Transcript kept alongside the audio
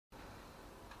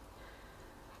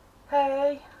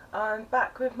Hey, I'm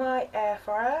back with my air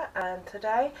fryer, and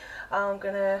today I'm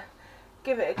gonna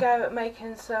give it a go at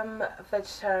making some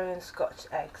vegetarian Scotch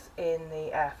eggs in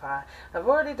the air fryer. I've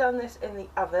already done this in the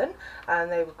oven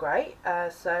and they were great,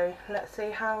 so let's see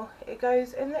how it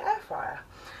goes in the air fryer.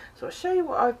 So I'll show you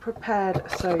what I've prepared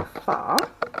so far.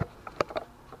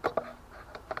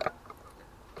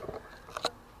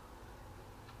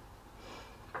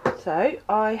 So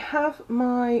I have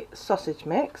my sausage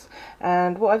mix,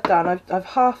 and what I've done, I've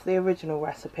halved the original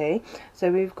recipe.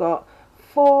 So we've got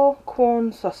 4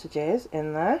 Quorn sausages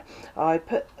in there. I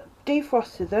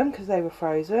defrosted them because they were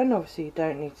frozen. Obviously you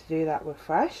don't need to do that with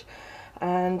fresh.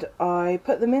 And I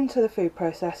put them into the food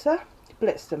processor,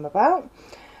 blitzed them about,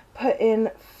 put in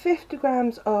 50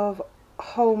 grams of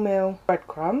wholemeal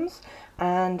breadcrumbs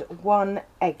and 1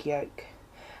 egg yolk.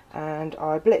 And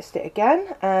I blitzed it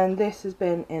again, and this has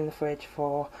been in the fridge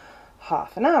for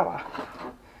half an hour.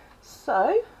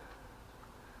 So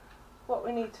what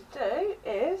we need to do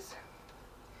is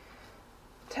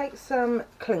take some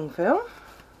cling film,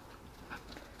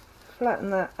 flatten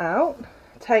that out,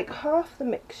 take half the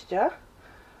mixture,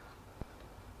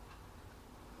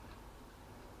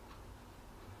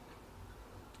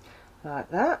 like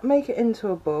that, make it into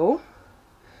a ball,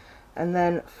 and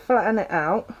then flatten it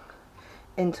out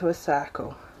into a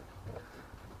circle.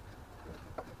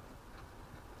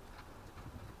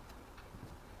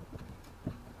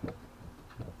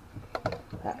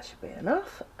 That should be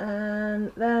enough.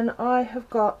 And then I have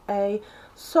got a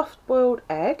soft boiled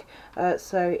egg,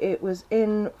 so it was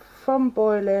in from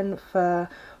boiling for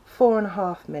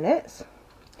 4.5 minutes,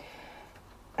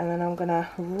 and then I'm going to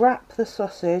wrap the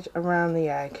sausage around the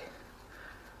egg.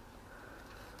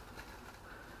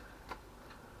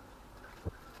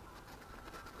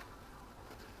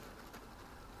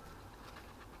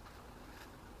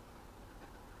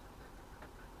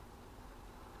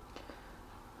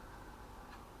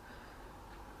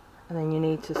 And then you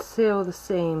need to seal the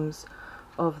seams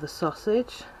of the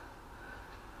sausage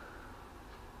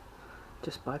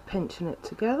just by pinching it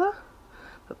together,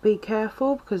 but be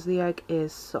careful because the egg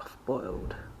is soft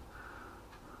boiled.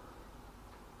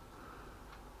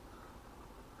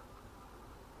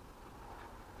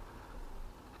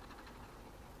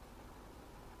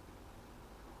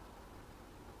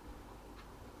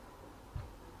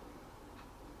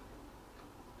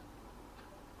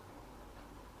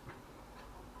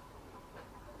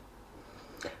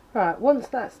 Right, once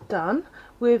that's done,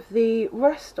 with the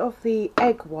rest of the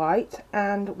egg white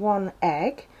and 1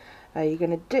 egg, you're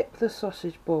going to dip the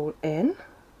sausage ball in,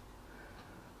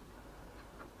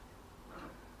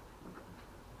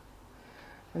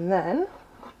 and then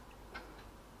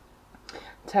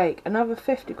take another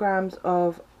 50 grams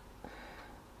of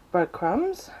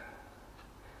breadcrumbs,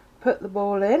 put the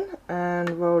ball in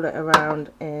and roll it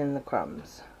around in the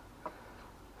crumbs.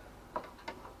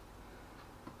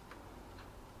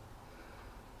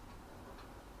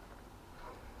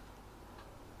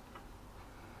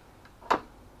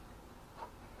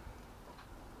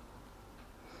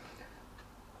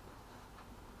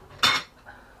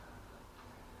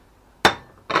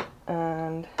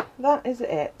 And that is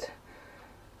it.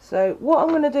 So what I'm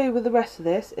going to do with the rest of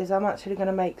this is I'm actually going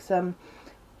to make some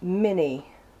mini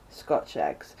Scotch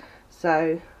eggs.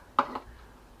 So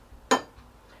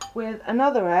with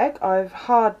another egg, I've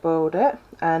hard boiled it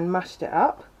and mashed it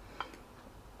up.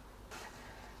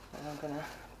 And I'm going to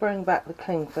bring back the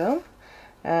cling film,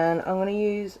 and I'm going to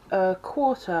use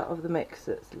 1/4 of the mix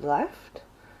that's left.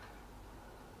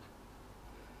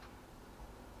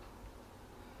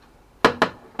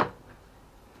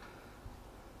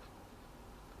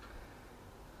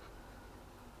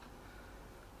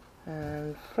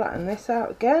 And flatten this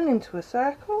out again into a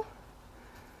circle.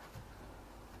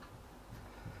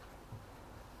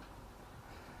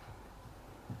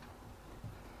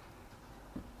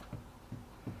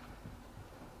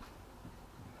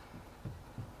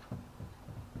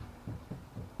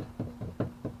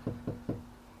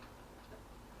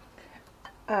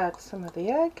 Add some of the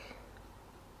egg.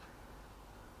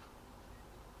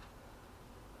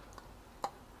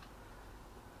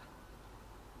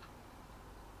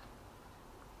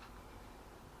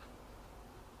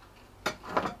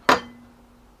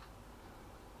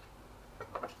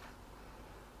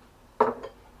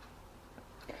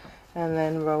 And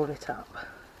then roll it up.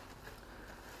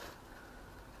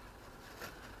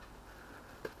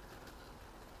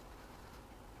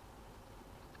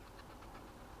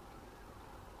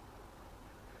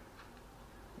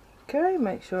 Okay,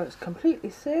 make sure it's completely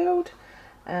sealed,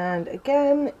 and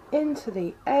again into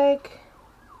the egg.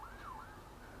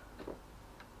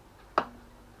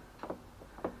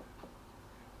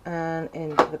 and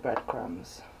into the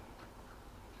breadcrumbs.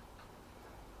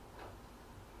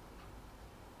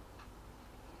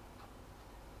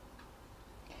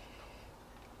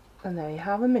 And there you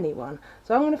have a mini one.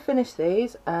 So I'm going to finish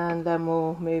these and then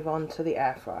we'll move on to the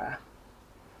air fryer.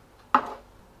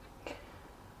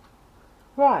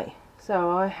 Right,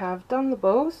 so I have done the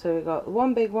balls. So we've got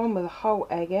one big one with a whole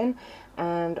egg in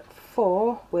and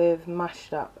 4 with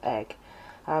mashed up egg.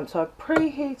 So I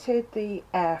preheated the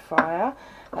air fryer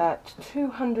at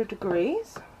 200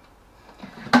 degrees.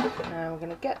 And we're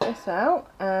going to get this out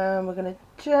and we're going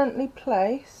to gently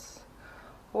place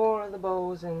all of the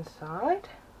balls inside.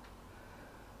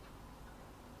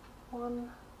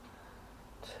 1,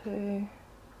 2,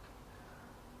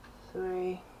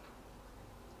 3,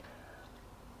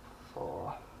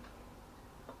 4,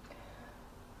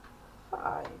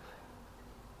 5.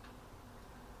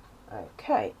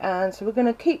 Okay, and so we're going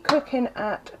to keep cooking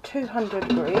at 200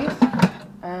 degrees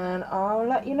and I'll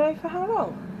let you know for how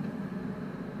long.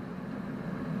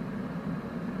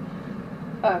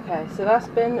 Okay, so that's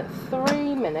been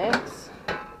 3 minutes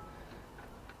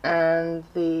and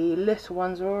the little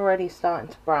ones are already starting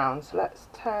to brown, so let's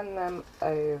turn them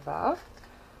over.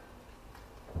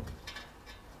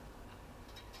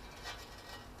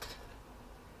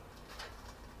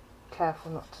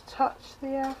 Careful not to touch the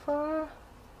air fryer.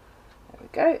 There we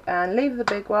go, and leave the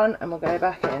big one and we'll go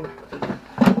back in.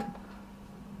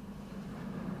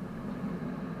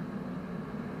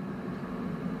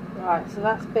 Right, so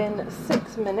that's been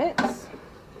 6 minutes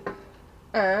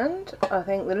and I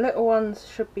think the little ones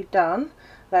should be done.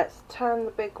 Let's turn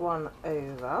the big one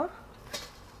over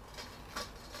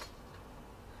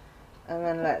and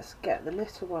then let's get the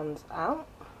little ones out.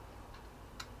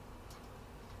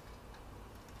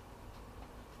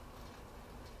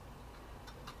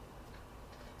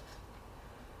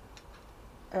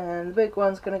 And the big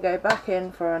one's going to go back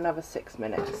in for another 6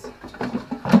 minutes.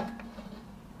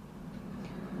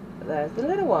 But there's the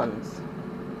little ones.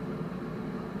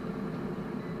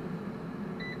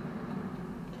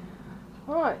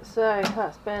 Right, so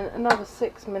that's been another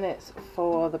 6 minutes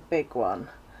for the big one.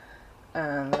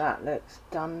 And that looks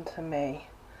done to me.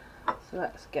 So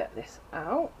let's get this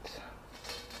out.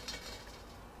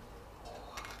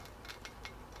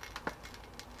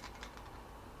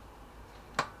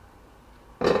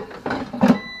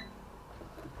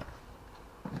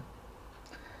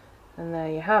 And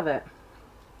there you have it.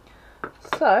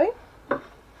 So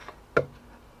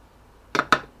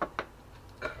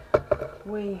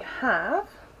we have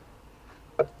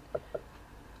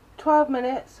 12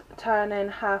 minutes turning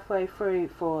halfway through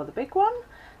for the big one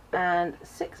and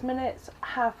 6 minutes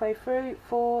halfway through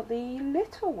for the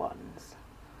little ones.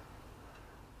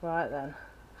 Right then,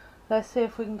 let's see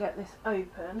if we can get this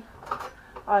open.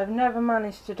 I've never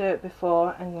managed to do it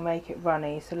before and make it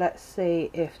runny, so let's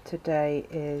see if today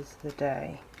is the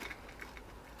day.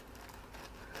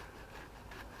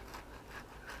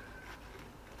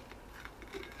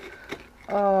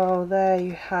 Oh, there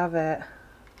you have it.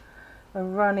 A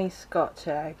runny Scotch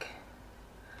egg.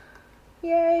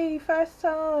 Yay, first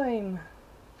time!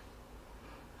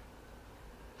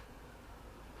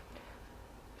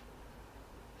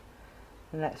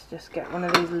 And let's just get one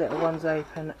of these little ones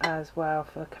open as well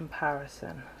for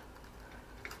comparison.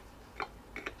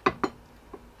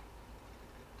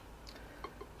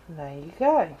 There you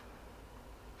go.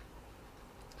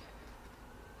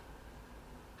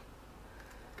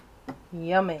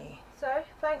 Yummy. So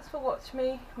thanks for watching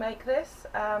me make this.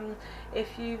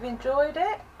 If you've enjoyed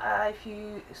it, if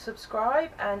you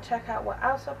subscribe and check out what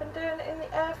else I've been doing in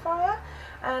the air fryer,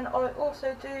 and I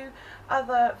also do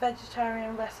other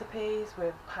vegetarian recipes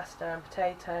with pasta and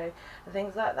potato and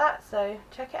things like that, so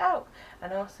check it out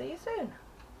and I'll see you soon.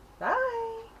 Bye.